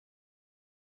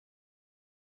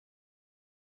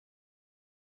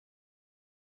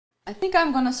I think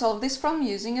I'm gonna solve this from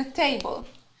using a table.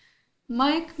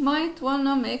 Mike might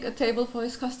wanna make a table for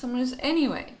his customers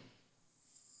anyway.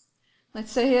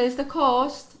 Let's say here is the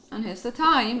cost and here's the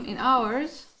time in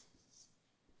hours.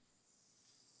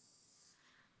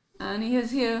 And he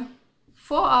has here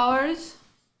 4 hours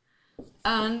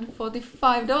and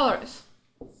 $45.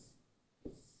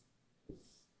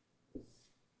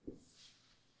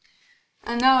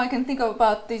 And now I can think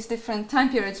about these different time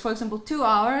periods. For example, 2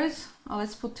 hours.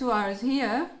 Let's put 2 hours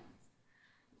here.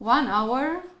 1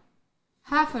 hour,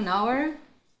 half an hour,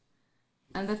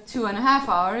 and the 2.5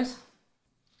 hours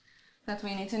that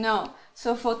we need to know.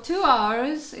 So for 2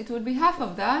 hours, it would be half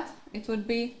of that. It would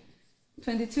be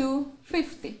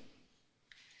 $22.50.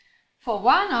 For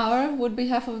 1 hour would be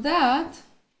half of that,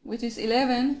 which is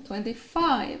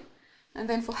 $11.25. And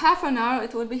then for half an hour,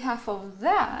 it would be half of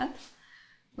that,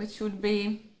 which would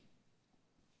be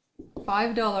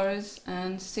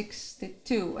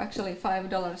 $5.62, actually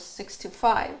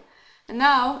 $5.65. And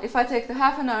now, if I take the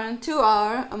half an hour and 2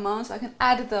 hour amounts, I can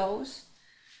add those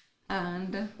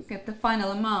and get the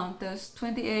final amount. There's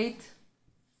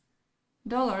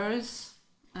 $28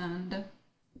 and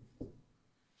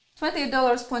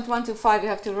 $28.125. You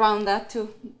have to round that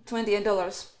to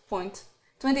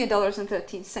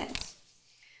 $28.13.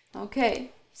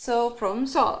 Okay, so problem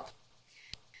solved.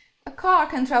 A car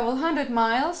can travel 100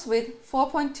 miles with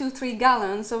 4.23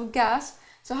 gallons of gas.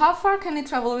 So how far can it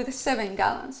travel with 7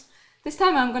 gallons? This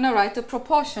time I'm going to write a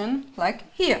proportion like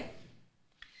here.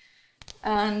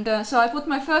 And so I put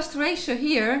my first ratio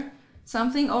here,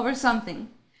 something over something.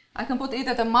 I can put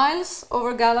either the miles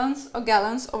over gallons or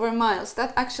gallons over miles.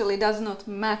 That actually does not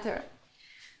matter.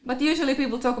 But usually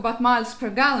people talk about miles per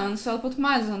gallon, so I'll put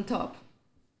miles on top.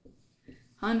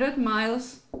 100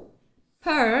 miles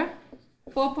per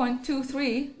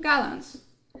 4.23 gallons.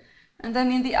 And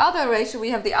then in the other ratio we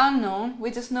have the unknown.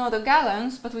 We just know the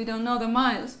gallons, but we don't know the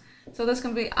miles. So there's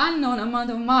going to be unknown amount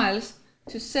of miles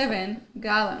to 7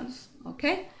 gallons.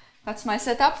 Okay? That's my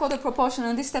setup for the proportion,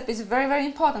 and this step is very, very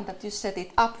important that you set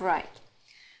it up right.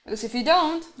 Because if you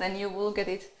don't, then you will get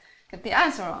the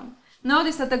answer wrong.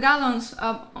 Notice that the gallons,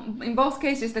 in both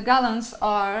cases, the gallons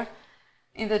are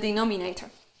in the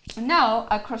denominator. And now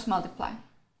I cross multiply.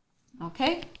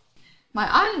 Okay? My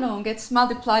unknown gets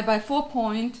multiplied by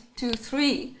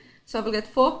 4.23. So I will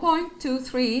get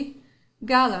 4.23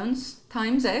 gallons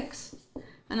times x,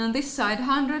 and on this side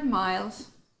 100 miles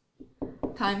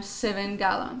times 7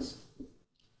 gallons.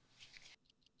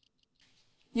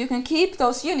 You can keep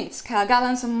those units,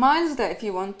 gallons and miles, there if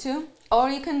you want to, or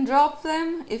you can drop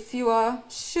them if you are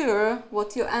sure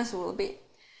what your answer will be.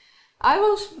 I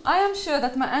am sure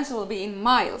that my answer will be in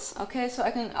miles, okay? So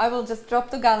I will just drop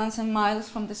the gallons and miles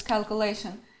from this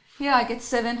calculation. Here I get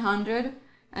 700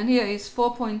 and here is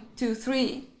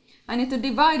 4.23. I need to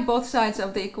divide both sides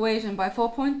of the equation by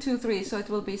 4.23, so it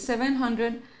will be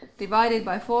 700 divided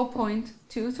by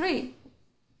 4.23.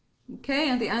 Okay,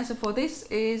 and the answer for this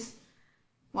is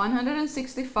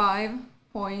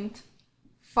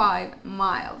 165.5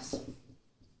 miles.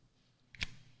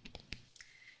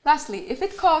 Lastly, if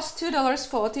it costs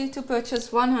 $2.40 to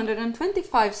purchase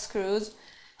 125 screws,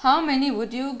 how many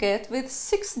would you get with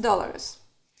 $6?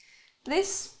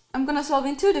 This I'm going to solve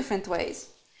in 2 different ways.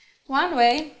 One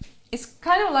way is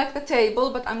kind of like the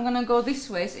table, but I'm going to go this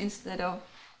way instead of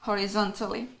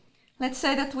horizontally. Let's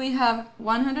say that we have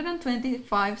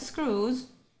 125 screws,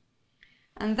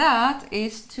 and that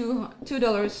is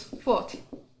 $2.40.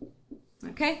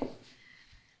 Okay?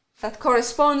 That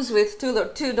corresponds with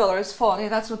 $2.40.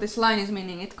 That's what this line is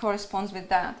meaning. It corresponds with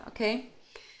that, okay?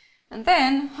 And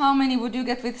then, how many would you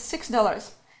get with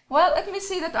 $6? Well, let's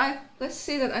see that I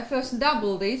first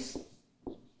double this.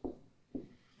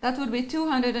 That would be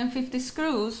 250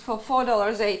 screws for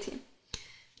 $4.80.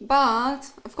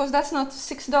 But, of course, that's not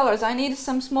 $6. I need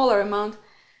some smaller amount.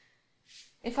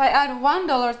 If I add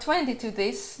 $1.20 to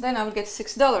this, then I would get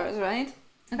 $6, right?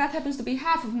 And that happens to be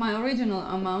half of my original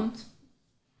amount.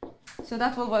 So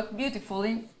that will work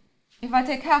beautifully. If I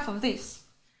take half of this,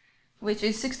 which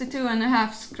is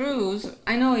 62.5 screws,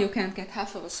 I know you can't get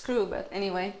half of a screw, but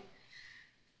anyway.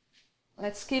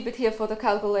 Let's keep it here for the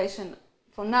calculation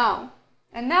for now.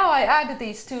 And now I add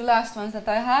these 2 last ones that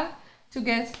I have to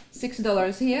get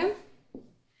 $6 here.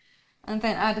 And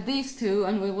then add these 2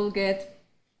 and we will get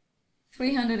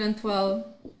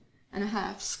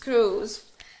 312.5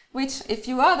 screws. Which, if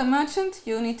you are the merchant,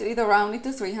 you need to either round it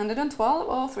to 312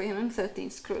 or 313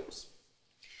 screws.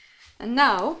 And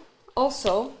now,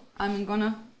 also, I'm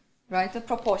gonna write a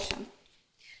proportion.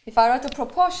 If I write a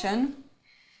proportion,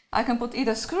 I can put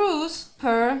either screws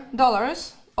per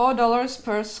dollars or dollars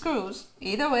per screws.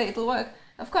 Either way it'll work,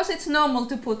 Of course, it's normal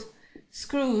to put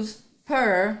screws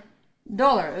per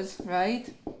dollars,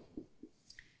 right?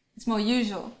 It's more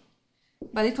usual,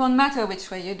 but it won't matter which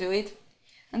way you do it.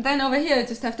 And then over here, you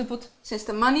just have to put, since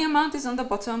the money amount is on the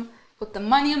bottom, put the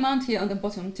money amount here on the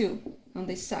bottom too, on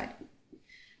this side.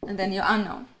 And then your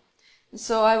unknown.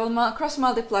 So I will cross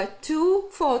multiply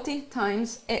 240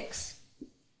 times x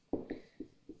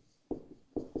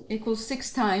equals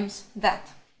 6 times that.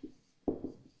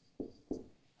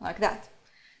 Like that.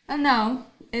 And now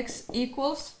x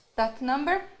equals that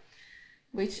number,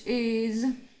 which is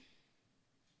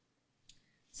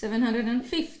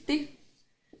 750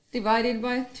 divided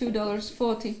by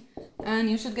 $2.40.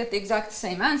 And you should get the exact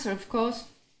same answer, of course.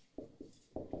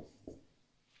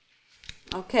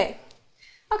 Okay.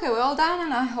 Okay, we're all done,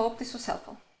 and I hope this was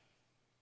helpful.